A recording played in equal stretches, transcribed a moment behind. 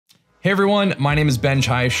Hey everyone, my name is Ben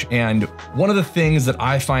Chaish, and one of the things that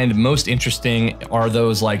I find most interesting are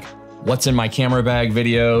those like what's in my camera bag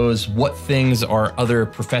videos, what things are other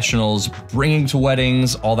professionals bringing to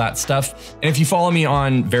weddings, all that stuff. And if you follow me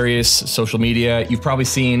on various social media, you've probably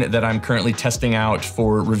seen that I'm currently testing out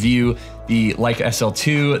for review the Leica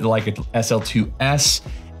SL2, the Leica SL2S,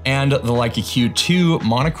 and the Leica Q2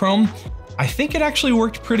 monochrome. I think it actually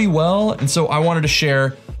worked pretty well, and so I wanted to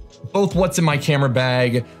share both what's in my camera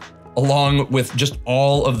bag along with just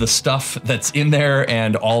all of the stuff that's in there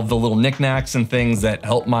and all of the little knickknacks and things that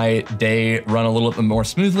help my day run a little bit more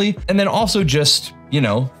smoothly. And then also just,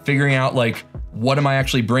 figuring out like, what am I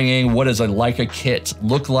actually bringing? What does a Leica kit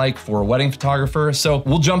look like for a wedding photographer? So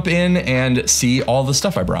we'll jump in and see all the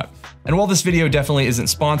stuff I brought. And while this video definitely isn't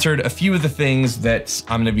sponsored, a few of the things that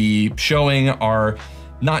I'm gonna be showing are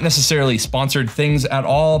not necessarily sponsored things at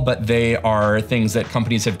all, but they are things that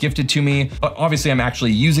companies have gifted to me. But obviously I'm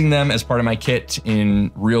actually using them as part of my kit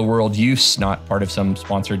in real world use, not part of some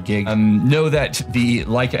sponsored gig. Know that the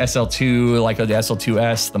Leica SL2, Leica the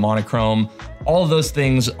SL2S, the monochrome, all of those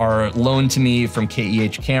things are loaned to me from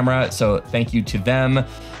KEH Camera, so thank you to them.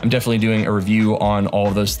 I'm definitely doing a review on all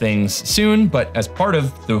of those things soon, but as part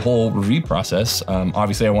of the whole review process,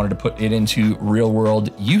 obviously I wanted to put it into real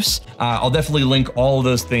world use. I'll definitely link all of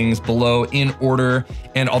those things below in order,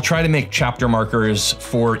 and I'll try to make chapter markers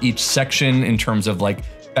for each section in terms of like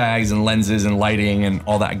bags and lenses and lighting and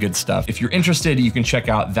all that good stuff. If you're interested, you can check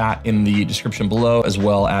out that in the description below, as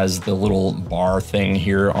well as the little bar thing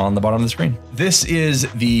here on the bottom of the screen. This is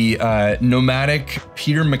the Nomadic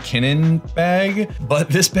Peter McKinnon bag, but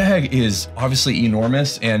this bag is obviously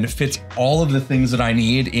enormous and fits all of the things that I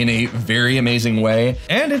need in a very amazing way.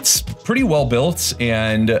 And it's pretty well built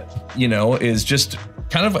and, is just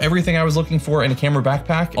kind of everything I was looking for in a camera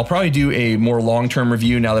backpack. I'll probably do a more long-term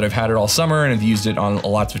review now that I've had it all summer and I've used it on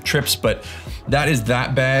lots of trips, but that is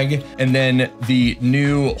that bag. And then the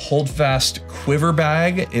new Holdfast Quiver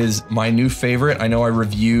bag is my new favorite. I know I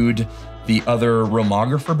reviewed the other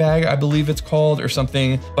Romographer bag, I believe it's called or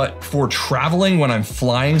something, but for traveling when I'm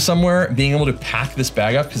flying somewhere, being able to pack this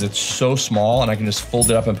bag up because it's so small and I can just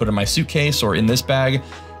fold it up and put it in my suitcase or in this bag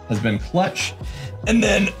has been clutch. And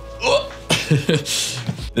then,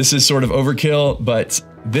 this is sort of overkill, but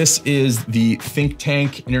this is the Think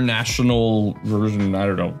Tank International version, I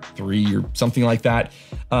don't know, 3 or something like that.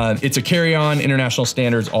 It's a carry-on, international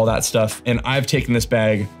standards, all that stuff. And I've taken this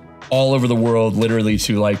bag all over the world, literally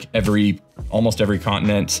to like almost every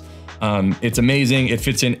continent. It's amazing. It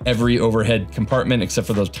fits in every overhead compartment except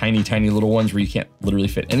for those tiny, tiny little ones where you can't literally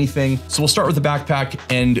fit anything. So we'll start with the backpack,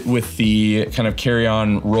 end with the kind of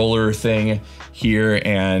carry-on roller thing here,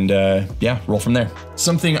 and yeah, roll from there.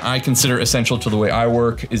 Something I consider essential to the way I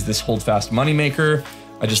work is this Holdfast Moneymaker.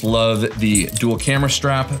 I just love the dual camera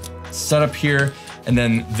strap setup here. And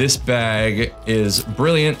then this bag is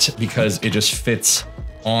brilliant because it just fits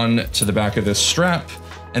on to the back of this strap.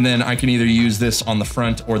 And then I can either use this on the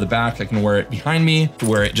front or the back. I can wear it behind me to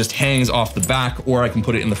where it just hangs off the back, or I can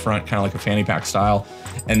put it in the front, kind of like a fanny pack style.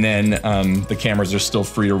 And then the cameras are still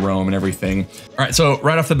free to roam and everything. All right, so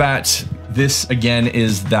right off the bat, this again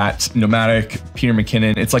is that Nomadic Peter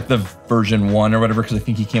McKinnon. It's like the version 1 or whatever, because I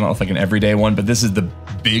think he came out with like an everyday one, but this is the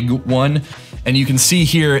big one. And you can see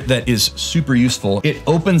here that is super useful. It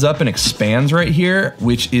opens up and expands right here,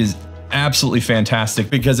 which is absolutely fantastic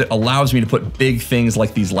because it allows me to put big things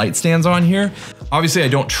like these light stands on here. Obviously I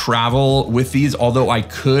don't travel with these, although I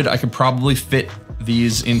could probably fit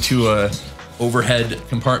these into a overhead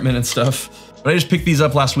compartment and stuff. But I just picked these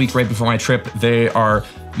up last week right before my trip. They are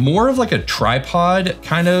more of like a tripod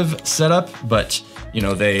kind of setup, but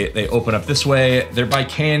they open up this way. They're by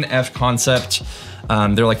K&F Concept.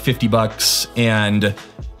 They're like 50 bucks and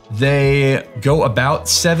they go about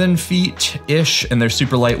 7 feet-ish, and they're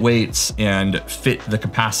super lightweight and fit the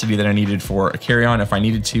capacity that I needed for a carry-on if I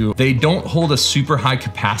needed to. They don't hold a super high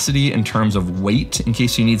capacity in terms of weight in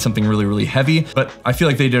case you need something really, really heavy, but I feel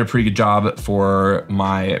like they did a pretty good job for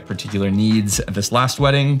my particular needs at this last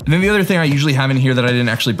wedding. And then the other thing I usually have in here that I didn't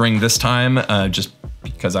actually bring this time, just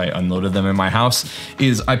because I unloaded them in my house,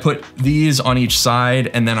 is I put these on each side,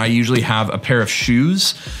 and then I usually have a pair of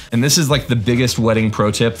shoes. And this is like the biggest wedding pro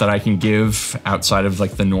tip that I can give outside of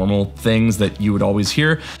like the normal things that you would always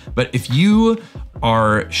hear. But if you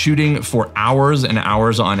are shooting for hours and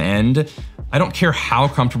hours on end, I don't care how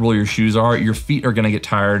comfortable your shoes are, your feet are gonna get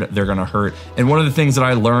tired, they're gonna hurt. And one of the things that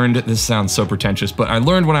I learned, this sounds so pretentious, but I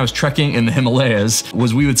learned when I was trekking in the Himalayas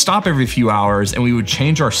was we would stop every few hours and we would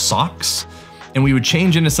change our socks. and we would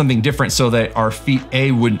change into something different so that our feet,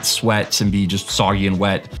 A, wouldn't sweat and be just soggy and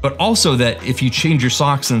wet, but also that if you change your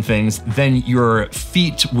socks and things, then your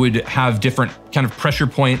feet would have different kind of pressure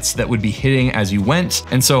points that would be hitting as you went.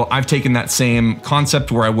 And so I've taken that same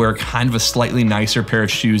concept where I wear kind of a slightly nicer pair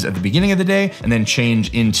of shoes at the beginning of the day and then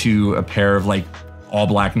change into a pair of like all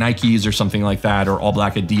black Nikes or something like that, or all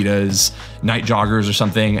black Adidas night joggers or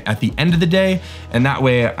something at the end of the day. And that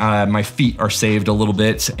way my feet are saved a little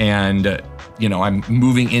bit, and you know, I'm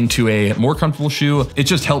moving into a more comfortable shoe. It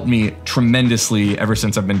just helped me tremendously ever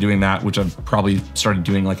since I've been doing that, which I've probably started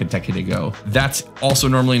doing like a decade ago. That's also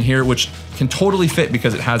normally in here, which can totally fit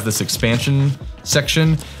because it has this expansion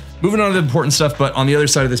section. Moving on to the important stuff, but on the other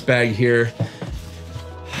side of this bag here,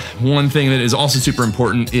 one thing that is also super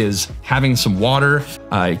important is having some water.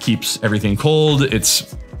 It keeps everything cold.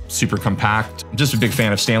 It's super compact. I'm just a big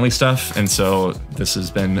fan of Stanley stuff, and so this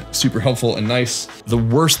has been super helpful and nice. The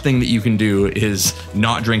worst thing that you can do is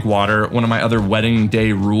not drink water. One of my other wedding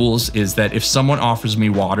day rules is that if someone offers me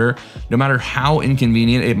water, no matter how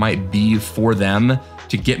inconvenient it might be for them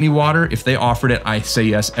to get me water, if they offered it, I say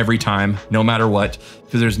yes every time, no matter what,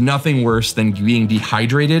 because there's nothing worse than being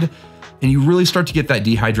dehydrated. And you really start to get that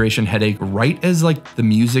dehydration headache right as like the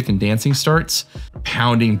music and dancing starts,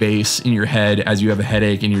 pounding bass in your head as you have a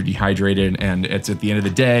headache and you're dehydrated, and it's at the end of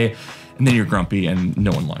the day, and then you're grumpy, and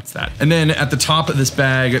no one wants that. And then at the top of this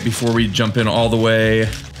bag, before we jump in all the way,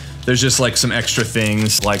 there's just like some extra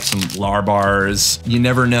things like some LAR bars. You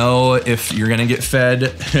never know if you're gonna get fed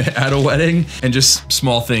at a wedding, and just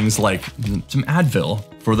small things like some Advil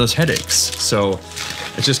for those headaches. So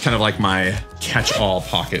it's just kind of like my catch-all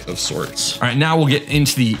pocket of sorts. All right, now we'll get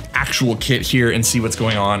into the actual kit here and see what's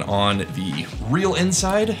going on the real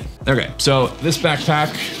inside. Okay, so this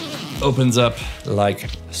backpack opens up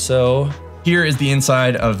like so. Here is the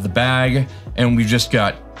inside of the bag, and we've just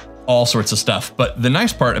got all sorts of stuff. But the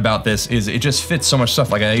nice part about this is it just fits so much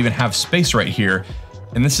stuff. Like I even have space right here,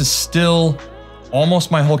 and this is still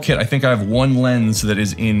almost my whole kit. I think I have one lens that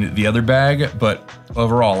is in the other bag, but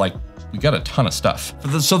overall, like, we got a ton of stuff.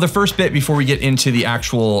 So the first bit before we get into the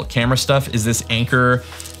actual camera stuff is this Anker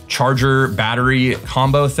charger battery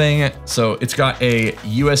combo thing. So it's got a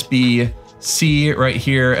USB-C right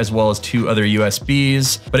here, as well as two other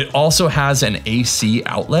USBs, but it also has an AC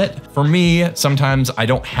outlet. For me, sometimes I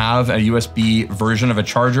don't have a USB version of a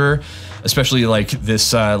charger, especially like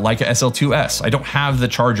this Leica SL2S. I don't have the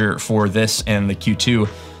charger for this and the Q2,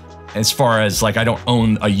 as far as like I don't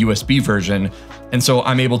own a USB version. And so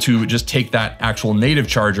I'm able to just take that actual native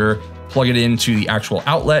charger, plug it into the actual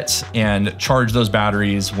outlet, and charge those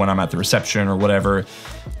batteries when I'm at the reception or whatever.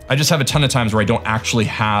 I just have a ton of times where I don't actually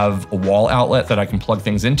have a wall outlet that I can plug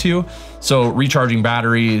things into. So recharging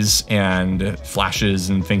batteries and flashes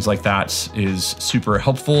and things like that is super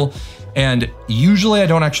helpful. And usually I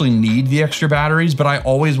don't actually need the extra batteries, but I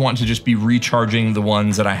always want to just be recharging the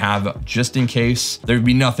ones that I have just in case. There'd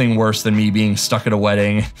be nothing worse than me being stuck at a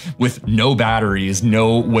wedding with no batteries,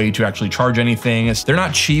 no way to actually charge anything. They're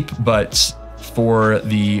not cheap, but for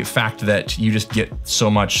the fact that you just get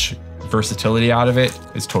so much versatility out of it,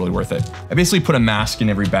 it's totally worth it. I basically put a mask in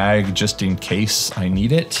every bag just in case I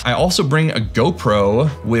need it. I also bring a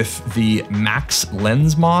GoPro with the Max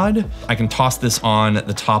Lens mod. I can toss this on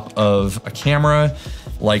the top of a camera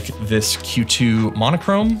like this Q2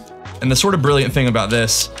 monochrome. And the sort of brilliant thing about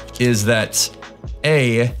this is that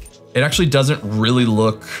it actually doesn't really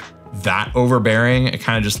look that overbearing. It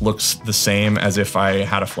kind of just looks the same as if I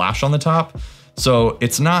had a flash on the top. So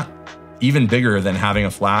it's not even bigger than having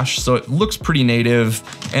a flash. So it looks pretty native,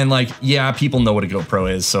 and like, yeah, people know what a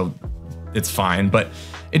GoPro is, so it's fine, but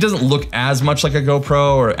it doesn't look as much like a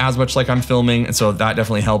GoPro or as much like I'm filming, and so that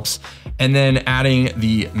definitely helps. And then adding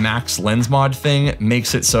the Max Lens mod thing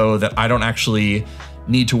makes it so that I don't actually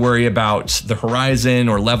need to worry about the horizon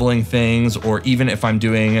or leveling things, or even if I'm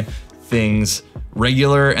doing things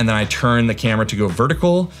regular and then I turn the camera to go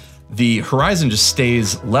vertical, the horizon just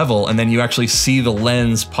stays level, and then you actually see the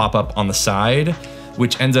lens pop up on the side,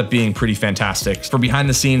 which ends up being pretty fantastic. For behind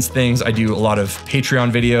the scenes things, I do a lot of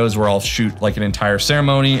Patreon videos where I'll shoot like an entire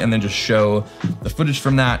ceremony and then just show the footage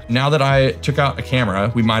from that. Now that I took out a camera,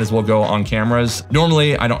 we might as well go on cameras.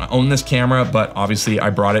 Normally I don't own this camera, but obviously I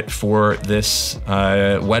brought it for this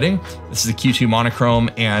wedding. This is a Q2 monochrome,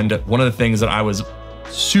 and one of the things that I was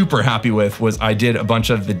super happy with was I did a bunch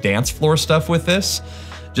of the dance floor stuff with this.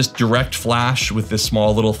 Just direct flash with this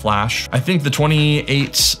small little flash. I think the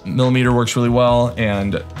 28mm works really well,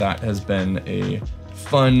 and that has been a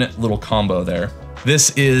fun little combo there.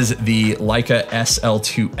 This is the Leica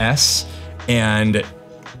SL2S, and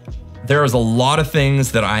there was a lot of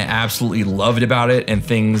things that I absolutely loved about it, and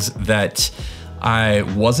things that I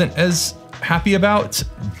wasn't as happy about,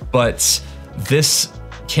 but this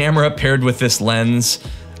camera paired with this lens,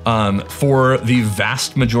 for the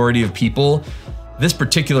vast majority of people, this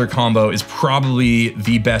particular combo is probably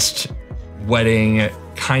the best wedding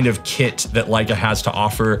kind of kit that Leica has to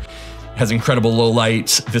offer. It has incredible low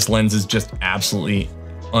light. This lens is just absolutely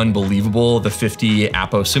unbelievable. The 50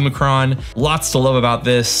 Apo Summicron. Lots to love about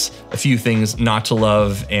this, a few things not to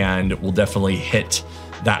love, and we'll definitely hit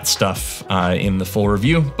that stuff in the full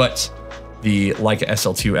review. But the Leica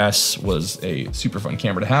SL2S was a super fun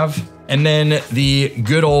camera to have. And then the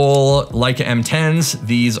good old Leica M10s.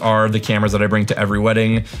 These are the cameras that I bring to every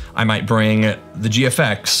wedding. I might bring the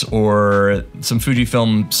GFX or some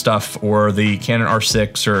Fujifilm stuff or the Canon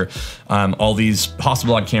R6 or all these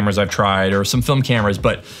Hasselblad cameras I've tried or some film cameras.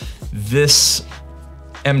 But this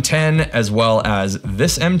M10 as well as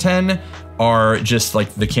this M10 are just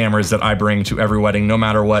like the cameras that I bring to every wedding, no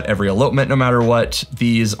matter what, every elopement, no matter what.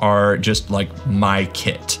 These are just like my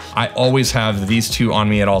kit. I always have these two on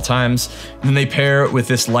me at all times. And then they pair with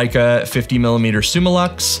this Leica 50mm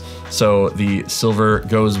Summilux. So the silver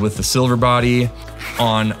goes with the silver body.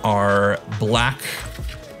 On our black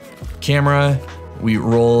camera, we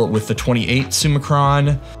roll with the 28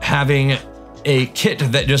 Summicron. Having a kit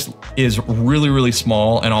that just is really, really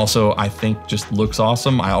small and also I think just looks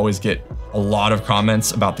awesome. I always get a lot of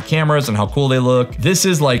comments about the cameras and how cool they look. This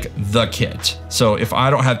is like the kit. So if I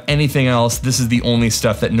don't have anything else, this is the only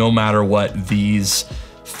stuff that no matter what, these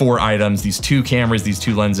 4 items, these 2 cameras, these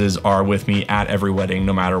 2 lenses are with me at every wedding,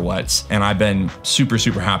 no matter what. And I've been super,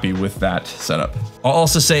 super happy with that setup. I'll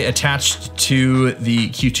also say attached to the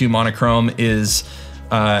Q2 monochrome is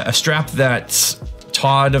a strap that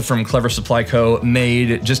Todd from Clever Supply Co.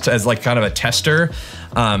 made just as like kind of a tester.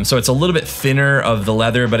 So it's a little bit thinner of the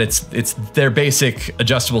leather, but it's their basic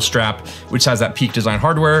adjustable strap, which has that Peak Design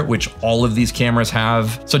hardware, which all of these cameras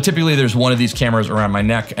have. So typically there's one of these cameras around my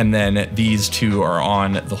neck, and then these 2 are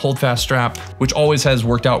on the holdfast strap, which always has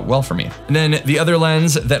worked out well for me. And then the other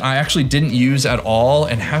lens that I actually didn't use at all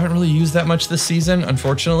and haven't really used that much this season,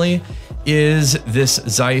 unfortunately, is this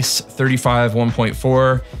Zeiss 35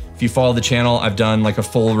 1.4. If you follow the channel, I've done like a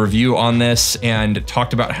full review on this and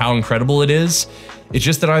talked about how incredible it is. It's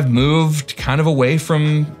just that I've moved kind of away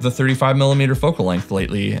from the 35mm focal length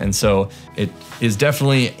lately. And so it is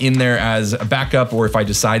definitely in there as a backup, or if I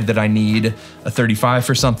decide that I need a 35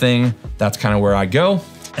 for something, that's kind of where I go.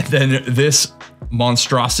 And then this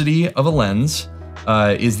monstrosity of a lens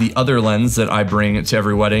is the other lens that I bring to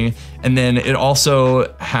every wedding. And then it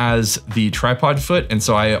also has the tripod foot. And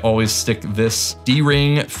so I always stick this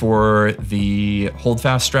D-ring for the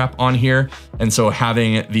holdfast strap on here. And so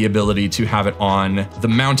having the ability to have it on the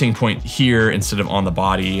mounting point here instead of on the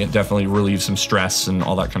body definitely relieves some stress and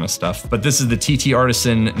all that kind of stuff. But this is the TT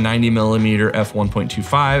Artisan 90mm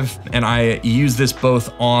f1.25. And I use this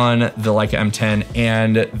both on the Leica M10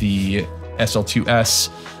 and the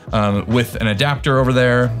SL2S with an adapter over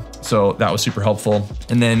there. So that was super helpful.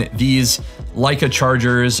 And then these Leica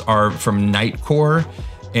chargers are from Nightcore,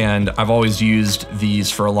 and I've always used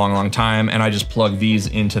these for a long, long time. And I just plug these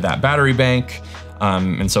into that battery bank.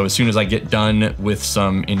 And so as soon as I get done with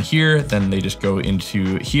some in here, then they just go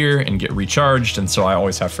into here and get recharged. And so I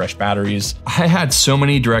always have fresh batteries. I had so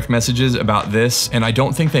many direct messages about this, and I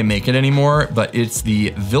don't think they make it anymore, but it's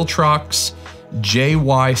the Viltrox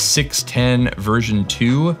JY610 version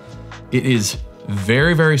 2. It is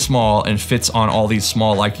very, very small and fits on all these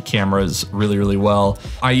small Leica cameras really, really well.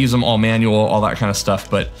 I use them all manual, all that kind of stuff,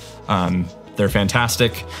 but they're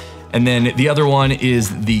fantastic. And then the other one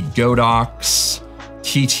is the Godox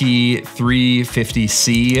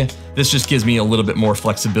TT350C. This just gives me a little bit more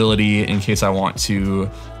flexibility in case I want to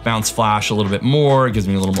bounce flash a little bit more. It gives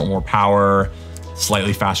me a little bit more power,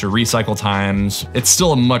 slightly faster recycle times. It's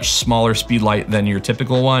still a much smaller speed light than your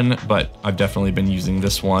typical one, but I've definitely been using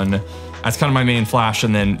this one as kind of my main flash,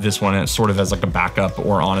 and then this one sort of as like a backup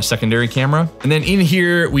or on a secondary camera. And then in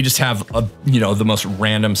here, we just have the most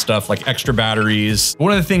random stuff like extra batteries.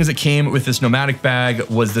 One of the things that came with this Nomadic bag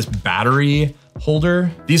was this battery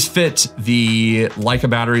holder. These fit the Leica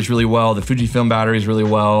batteries really well, the Fujifilm batteries really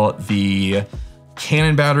well, the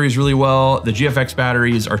Canon batteries really well. The GFX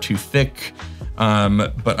batteries are too thick.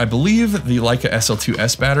 But I believe the Leica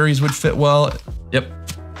SL2S batteries would fit well. Yep.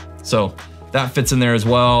 So that fits in there as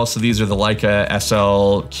well. So these are the Leica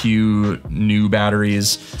SLQ new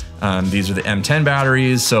batteries. These are the M10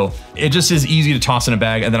 batteries. So it just is easy to toss in a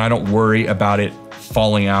bag, and then I don't worry about it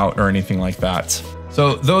falling out or anything like that.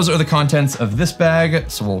 So those are the contents of this bag.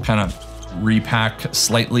 So we'll kind of repack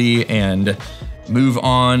slightly and move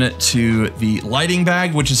on to the lighting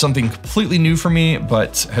bag, which is something completely new for me,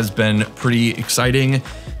 but has been pretty exciting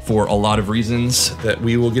for a lot of reasons that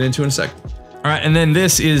we will get into in a sec. All right, and then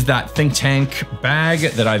this is that think tank bag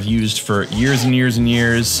that I've used for years and years and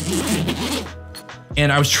years.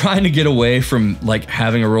 And I was trying to get away from like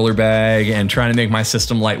having a roller bag and trying to make my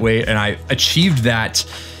system lightweight, and I achieved that.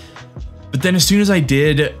 But then as soon as I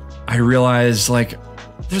did, I realized like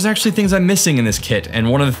there's actually things I'm missing in this kit. And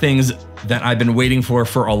one of the things that I've been waiting for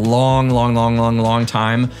a long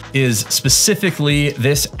time is specifically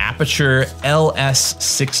this Aperture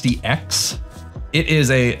LS60X. It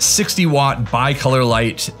is a 60 watt bicolor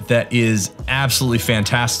light that is absolutely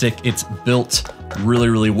fantastic. It's built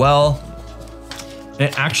really well. And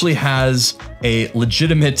it actually has a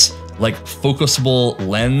legitimate like focusable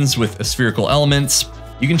lens with spherical elements.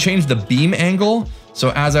 You can change the beam angle.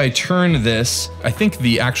 So as I turn this, I think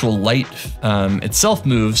the actual light itself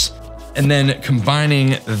moves, and then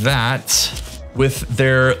combining that with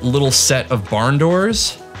their little set of barn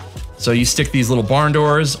doors. So you stick these little barn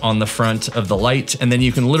doors on the front of the light, and then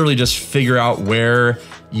you can literally just figure out where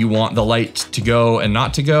you want the light to go and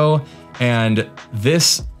not to go. And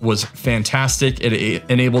this was fantastic. It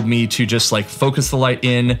enabled me to just like focus the light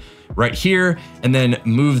in right here and then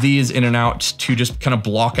move these in and out to just kind of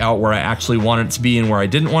block out where I actually want it to be and where I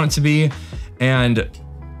didn't want it to be. And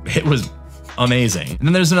it was amazing. And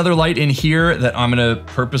then there's another light in here that I'm gonna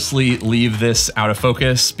purposely leave this out of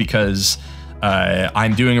focus because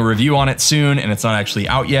I'm doing a review on it soon and it's not actually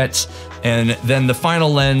out yet. And then the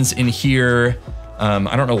final lens in here,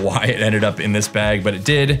 I don't know why it ended up in this bag, but it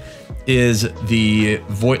did, is the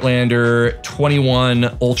Voigtlander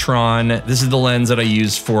 21 Ultron. This is the lens that I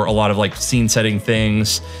use for a lot of like scene setting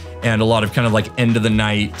things and a lot of kind of like end of the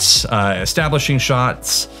night establishing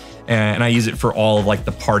shots. And I use it for all of like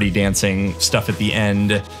the party dancing stuff at the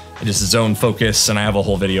end. I just zone focus, and I have a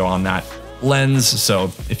whole video on that lens. So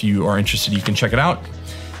if you are interested, you can check it out.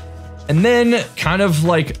 And then kind of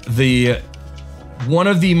like one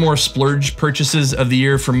of the more splurge purchases of the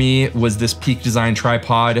year for me was this Peak Design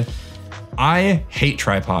tripod. I hate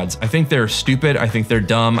tripods. I think they're stupid. I think they're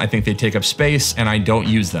dumb. I think they take up space, and I don't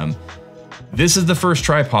use them. This is the first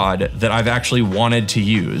tripod that I've actually wanted to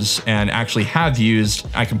use and actually have used.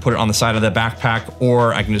 I can put it on the side of the backpack,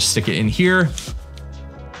 or I can just stick it in here.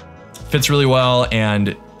 Fits really well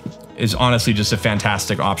and is honestly just a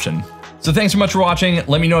fantastic option. So thanks so much for watching.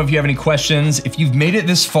 Let me know if you have any questions. If you've made it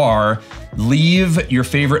this far, leave your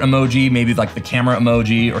favorite emoji, maybe like the camera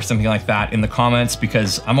emoji or something like that in the comments,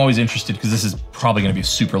 because I'm always interested, because this is probably gonna be a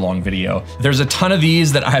super long video. There's a ton of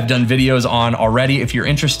these that I have done videos on already if you're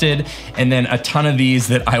interested, and then a ton of these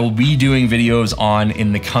that I will be doing videos on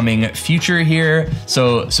in the coming future here.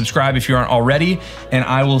 So subscribe if you aren't already, and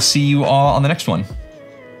I will see you all on the next one.